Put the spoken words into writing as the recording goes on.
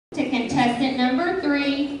To contestant number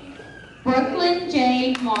 3, Brooklyn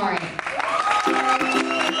J. Maury.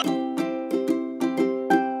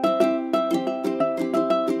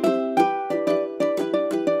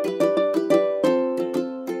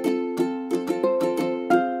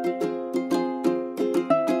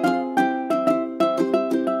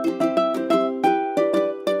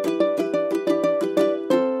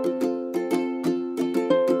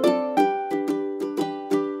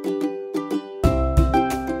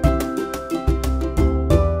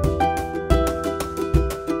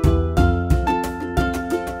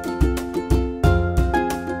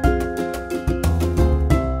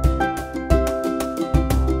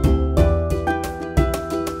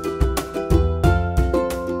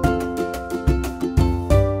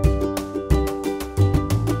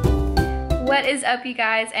 What is up, you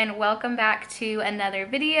guys, and welcome back to another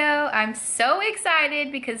video. I'm so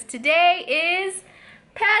excited because today is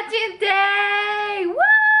pageant day. Woo!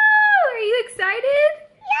 Are you excited?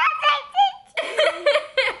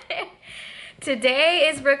 Yes, Today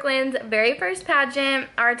is Brooklyn's very first pageant.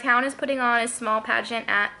 Our town is putting on a small pageant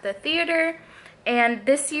at the theater, and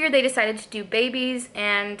this year they decided to do babies,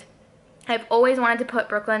 and I've always wanted to put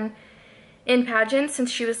Brooklyn in pageants since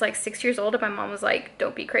she was like 6 years old, and my mom was like,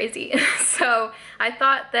 don't be crazy. So I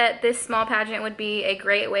thought that this small pageant would be a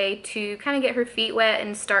great way to kind of get her feet wet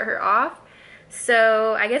and start her off.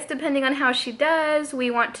 So I guess depending on how she does, we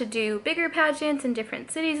want to do bigger pageants in different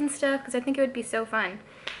cities and stuff, because I think it would be so fun.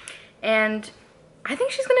 And I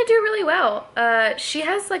think she's gonna do really well. She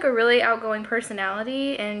has like a really outgoing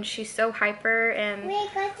personality, and she's so hyper and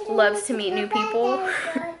loves to meet new people.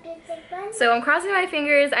 So I'm crossing my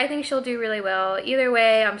fingers. I think she'll do really well. Either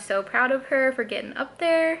way, I'm so proud of her for getting up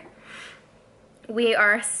there. We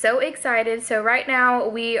are so excited. So right now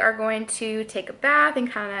we are going to take a bath and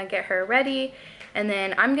kind of get her ready, and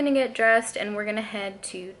then I'm gonna get dressed and we're gonna head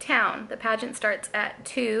to town. The pageant starts at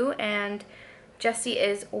 2 and Jesse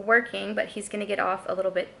is working, but he's gonna get off a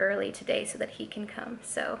little bit early today so that he can come.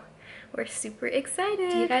 So we're super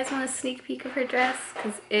excited. Do you guys want a sneak peek of her dress?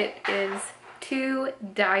 Because it is to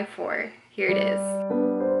die for. Here it is.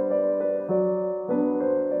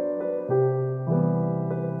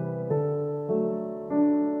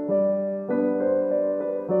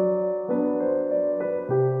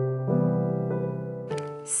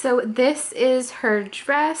 So this is her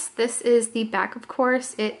dress. This is the back, of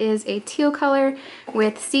course. It is a teal color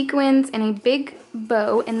with sequins and a big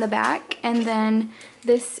bow in the back. And then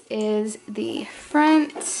this is the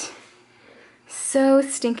front. So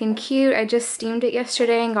stinking cute. I just steamed it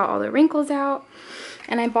yesterday and got all the wrinkles out.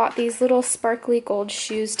 And I bought these little sparkly gold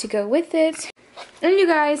shoes to go with it. And you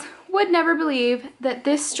guys would never believe that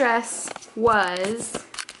this dress was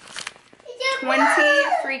 $20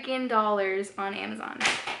 freaking on Amazon.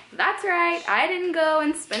 That's right, I didn't go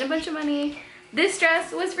and spend a bunch of money. This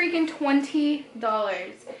dress was freaking $20,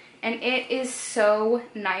 and it is so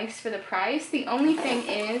nice for the price. The only thing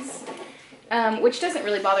is, which doesn't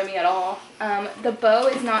really bother me at all, the bow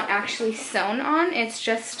is not actually sewn on. It's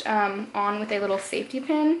just on with a little safety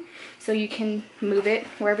pin, so you can move it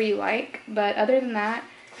wherever you like. But other than that,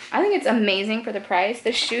 I think it's amazing for the price.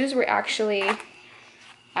 The shoes were actually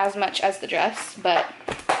as much as the dress, but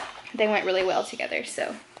they went really well together.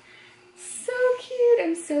 So cute.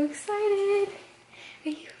 I'm so excited. Are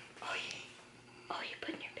you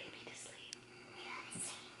putting your baby to sleep?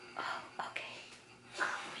 Yes. Oh, okay.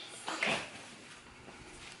 Okay.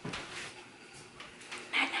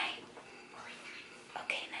 Night night.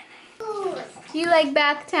 Okay, night night. You like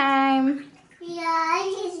bath time? Yeah,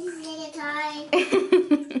 I just sleep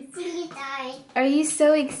time. Are you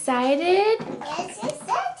so excited? Yes,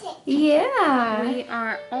 excited. Yeah. We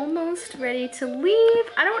are almost ready to leave.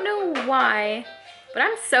 I don't know why, but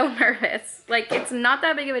I'm so nervous. Like, it's not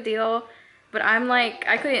that big of a deal, but I'm like,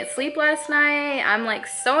 I couldn't sleep last night. I'm like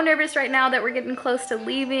so nervous right now that we're getting close to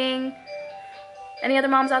leaving. Any other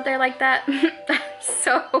moms out there like that? I'm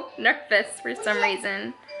so nervous for some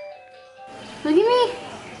reason. Look at me.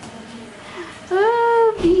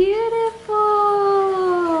 Oh, beautiful.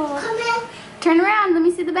 Come in. Turn around, let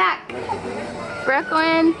me see the back.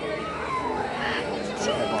 Brooklyn.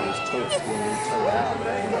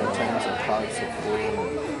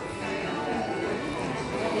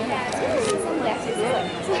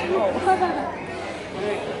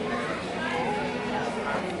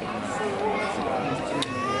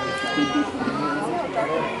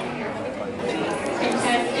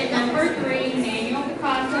 Contestant number 3, Manuel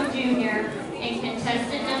Picasso Jr. and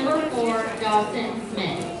contestant number 4, Dawson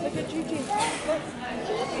Smith.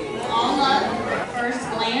 All up, first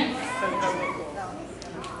glance.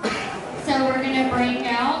 So we're going to break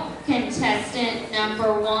out Contestant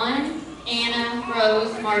number 1, Anna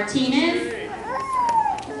Rose Martinez.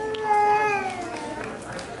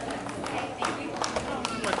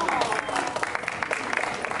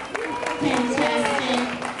 Contestant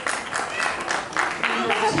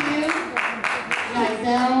number 2,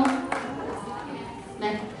 Giselle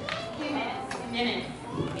Minute.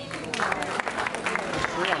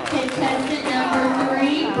 Contestant number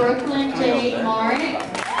 3, Brooklyn Jade Marick.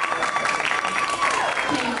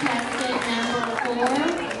 Contestant number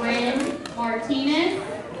 4, Ren Martinez.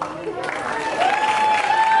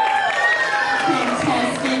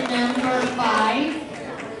 Contestant number 5,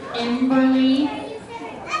 Emberly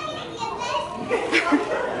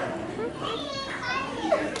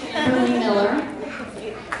Miller.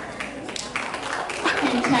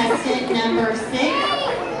 Contestant number 6,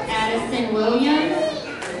 Addison Williams.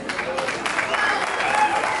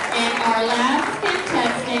 And our last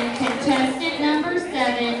contestant number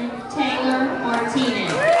 7, Taylor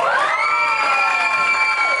Martinez.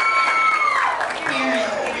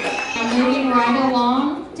 Now moving right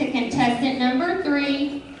along to contestant number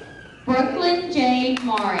 3, Brooklyn Jade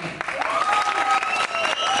Marick.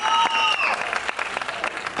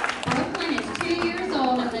 Brooklyn is 2 years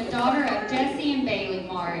old and the daughter of Jesse and Bailey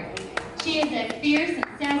Marick. She is a fierce and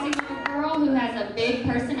sassy little girl who has a big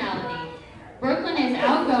personality. Brooklyn is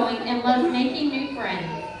outgoing and loves making new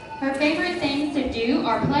friends. Her favorite things to do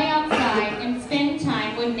are play outside and spend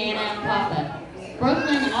time with Nana and Papa.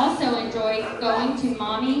 Brooklyn also enjoys going to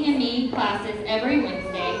Mommy and Me classes every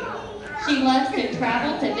Wednesday. She loves to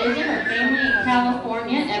travel to visit her family in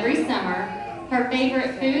California every summer. Her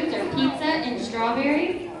favorite foods are pizza and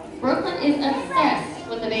strawberries. Brooklyn is obsessed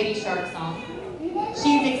with the Baby Shark song. She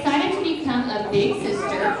is excited to become a big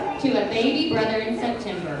sister to a baby brother in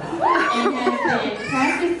September and has been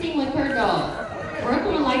practicing with her doll.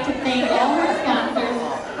 Brooklyn would like to thank all her sponsors,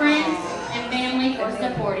 friends, and family for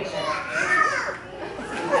supporting her.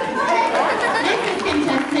 Next is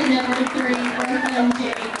contestant number 3, Brooklyn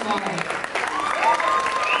Jade Marick.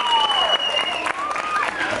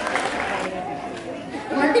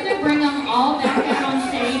 We're going to bring them all back up on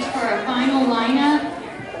stage for a final lineup.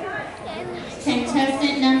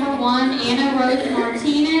 Contestant number 1, Anna Rose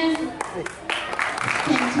Martinez.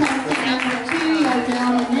 Contestant number 2,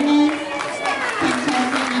 Yodel Jimenez.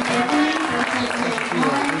 Contestant number 3, Brooklyn Jade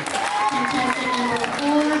Marick. Contestant number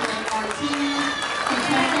 4, Ren Martinez.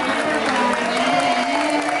 Contestant number 5, Emily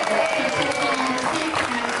Miller. Contestant number 6,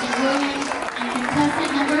 Addison Williams. And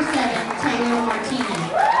contestant number 7, Taylor Martinez.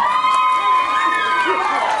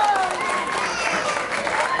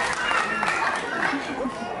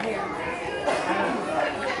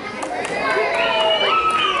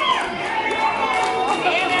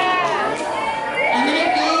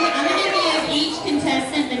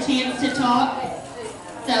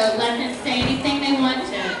 So let them say anything they want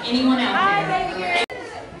to anyone out there.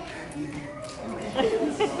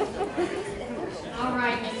 All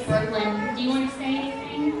right, Miss Brooklyn, do you want to say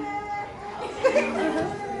anything?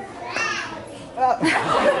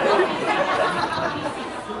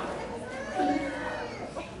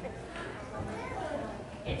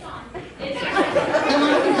 It's on. It's on. The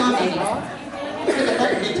mic is on, baby. For the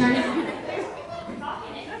button to turn it on.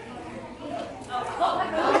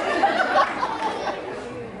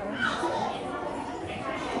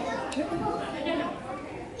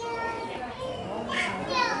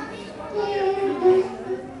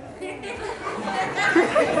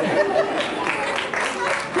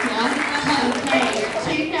 Okay,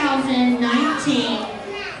 2019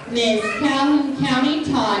 Miss Calhoun County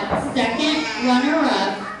Todd, second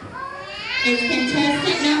runner-up, is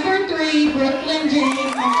contestant number 3, Brooklyn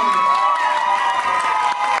Jade Marick.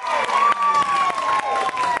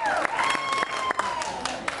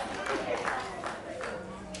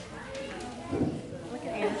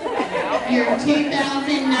 Your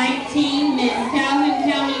 2019 Miss Calhoun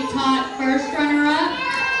County Todd, first runner-up,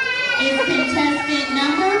 is contestant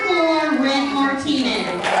number 4, Ren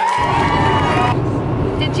Martinez.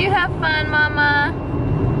 Did you have fun, Mama?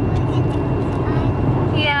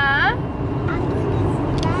 Yeah?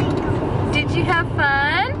 Did you have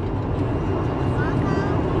fun?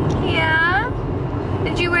 Yeah?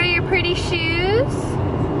 Did you wear your pretty shoes?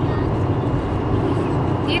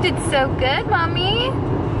 You did so good, Mommy.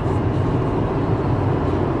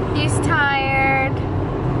 You're tired.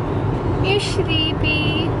 You're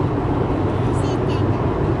sleepy.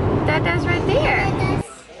 Dada's right there.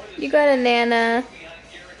 You got a Nana.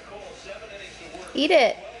 Eat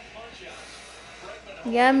it.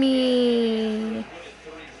 Yummy.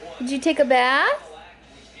 Did you take a bath?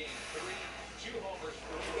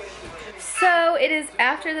 So it is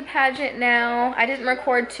after the pageant now. I didn't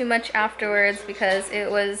record too much afterwards because it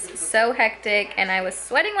was so hectic and I was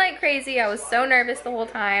sweating like crazy. I was so nervous the whole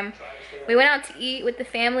time. We went out to eat with the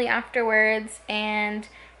family afterwards and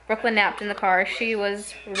Brooklyn napped in the car. She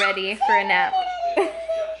was ready for a nap.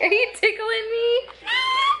 Are you tickling me?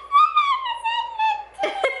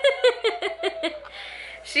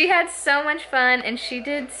 She had so much fun and she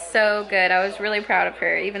did so good. I was really proud of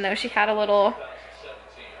her, even though she had a little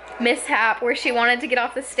mishap where she wanted to get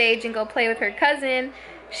off the stage and go play with her cousin.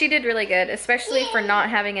 She did really good, especially for not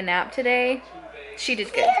having a nap today. She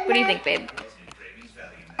did good. What do you think, babe?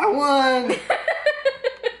 I won!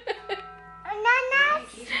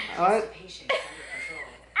 What?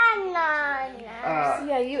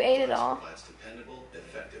 Yeah, you ate it all.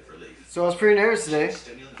 So I was pretty nervous today.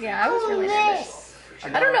 Yeah, I was really nervous.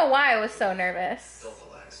 I don't know why I was so nervous.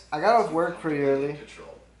 I got off work pretty early,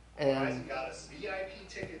 and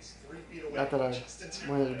not that I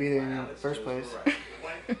wanted to be there in the first place,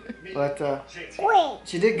 but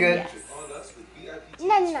she did good.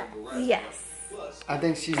 Yes. I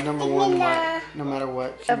think she's number one no matter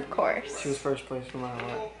what. Of course. She was first place no matter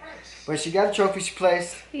what. But she got a trophy she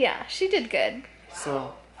placed, Yeah, she did good.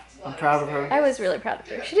 so I'm proud of her. I was really proud of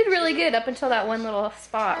her. She did really good up until that one little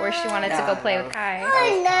spot where she wanted to go play with Kai.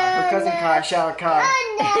 Her cousin Kai, shout out Kai.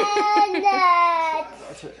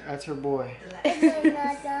 That's her boy.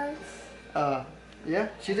 Yeah,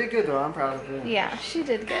 she did good though. I'm proud of her. Yeah, she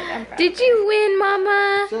did good. I'm proud. Did you win,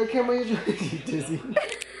 Mama? So come on, you dizzy.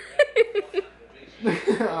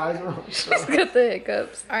 She's got the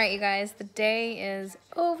hiccups. Alright, you guys, the day is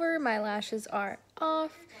over. My lashes are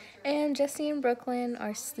off. And Jessie and Brooklyn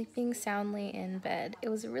are sleeping soundly in bed. It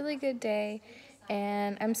was a really good day.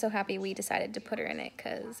 And I'm so happy we decided to put her in it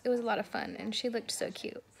because it was a lot of fun. And she looked so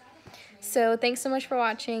cute. So thanks so much for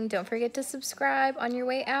watching. Don't forget to subscribe on your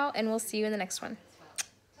way out. And we'll see you in the next one.